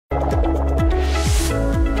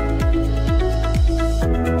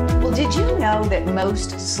know that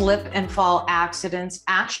most slip and fall accidents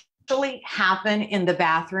actually happen in the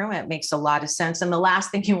bathroom? It makes a lot of sense. And the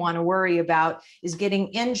last thing you want to worry about is getting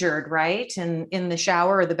injured, right? In the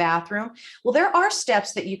shower or the bathroom. Well, there are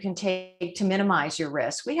steps that you can take to minimize your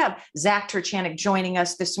risk. We have Zach Turchanik joining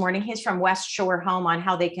us this morning. He's from West Shore Home on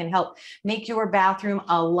how they can help make your bathroom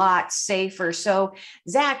a lot safer. So,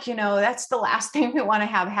 Zach, that's the last thing we want to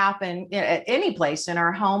have happen at any place in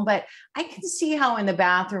our home. But I can see how in the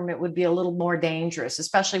bathroom it would be a little more dangerous,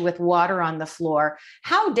 especially with water on the floor.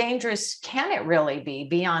 How dangerous can it really be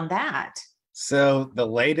beyond that? So the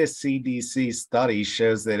latest CDC study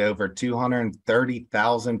shows that over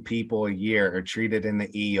 230,000 people a year are treated in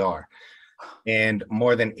the ER, and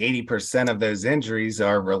more than 80% of those injuries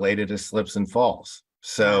are related to slips and falls.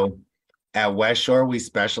 So at West Shore, we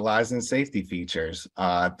specialize in safety features.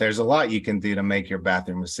 There's a lot you can do to make your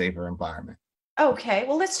bathroom a safer environment. Okay,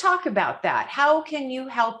 well, let's talk about that. How can you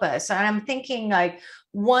help us? And I'm thinking like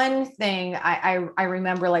one thing I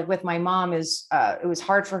remember like with my mom is it was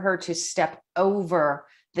hard for her to step over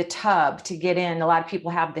the tub to get in. A lot of people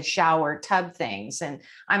have the shower tub things, and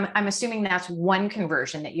I'm assuming that's one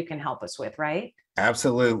conversion that you can help us with, right?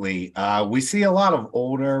 Absolutely. We see a lot of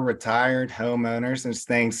older retired homeowners, and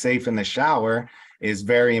staying safe in the shower is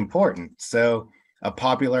very important. So a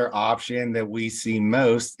popular option that we see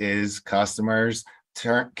most is customers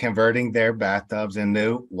converting their bathtubs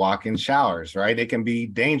into walk-in showers, right? It can be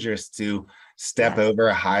dangerous to step over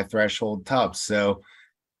a high threshold tub. So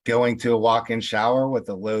going to a walk-in shower with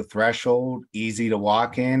a low threshold, easy to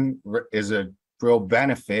walk in, is a real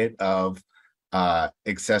benefit of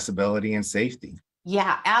accessibility and safety.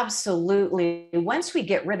 Yeah, absolutely. Once we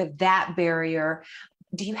get rid of that barrier,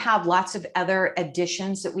 do you have lots of other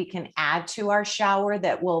additions that we can add to our shower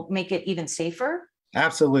that will make it even safer?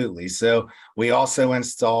 Absolutely. So we also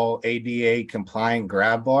install ADA compliant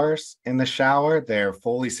grab bars in the shower. They're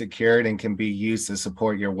fully secured and can be used to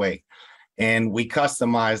support your weight. And we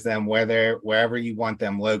customize them wherever you want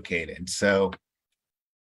them located. So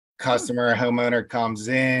customer, homeowner comes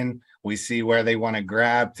in, we see where they want to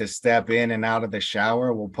grab to step in and out of the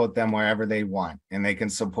shower. We'll put them wherever they want, and they can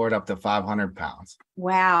support up to 500 pounds.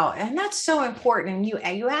 Wow, and that's so important.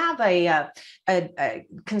 And you have a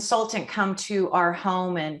consultant come to our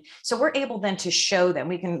home, and so we're able then to show them.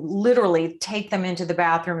 We can literally take them into the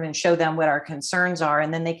bathroom and show them what our concerns are,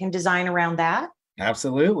 and then they can design around that.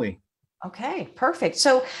 Absolutely. Okay, perfect.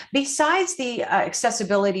 So besides the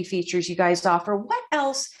accessibility features you guys offer, what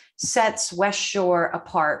else sets West Shore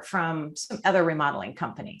apart from some other remodeling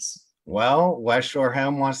companies? Well, West Shore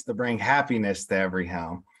Home wants to bring happiness to every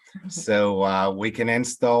home. So we can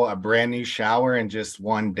install a brand new shower in just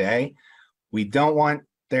one day. We don't want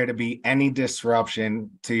there to be any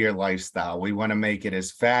disruption to your lifestyle. We want to make it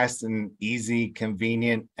as fast and easy,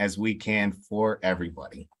 convenient as we can for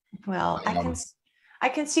everybody. Well, I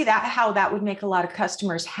can see that how that would make a lot of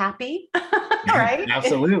customers happy, right?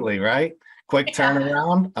 Absolutely, right? Quick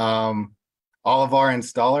turnaround. All of our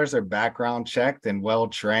installers are background checked and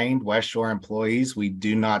well-trained West Shore employees. We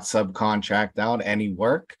do not subcontract out any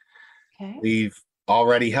work. Okay. We've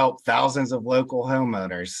already helped thousands of local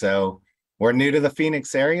homeowners. So we're new to the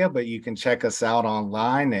Phoenix area, but you can check us out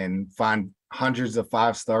online and find hundreds of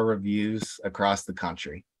five-star reviews across the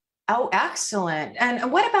country. Oh, excellent.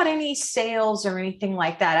 And what about any sales or anything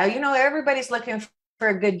like that? Everybody's looking for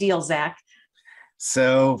a good deal, Zach.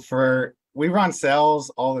 So we run sales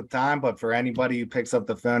all the time, but for anybody who picks up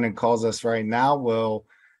the phone and calls us right now, we'll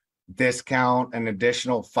discount an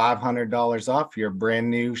additional $500 off your brand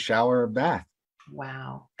new shower or bath.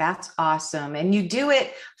 Wow, that's awesome. And you do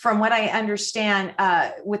it, from what I understand,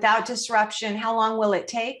 without disruption. How long will it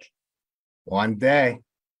take? One day.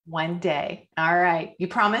 One day. All right. You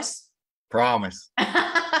promise? Promise.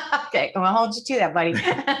 Okay, I'm gonna hold you to that, buddy.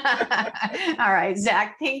 All right,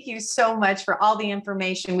 Zach, thank you so much for all the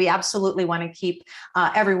information. We absolutely want to keep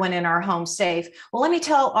everyone in our home safe. Well, let me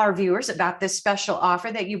tell our viewers about this special offer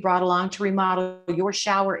that you brought along to remodel your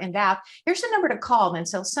shower and bath. Here's the number to call, and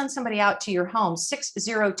so send somebody out to your home,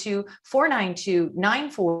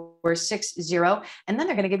 602-492-9460, and then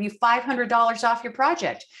they're going to give you $500 off your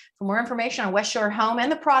project. For more information on West Shore Home and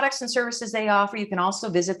the products and services they offer, you can also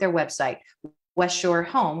visit their website,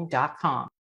 westshorehome.com.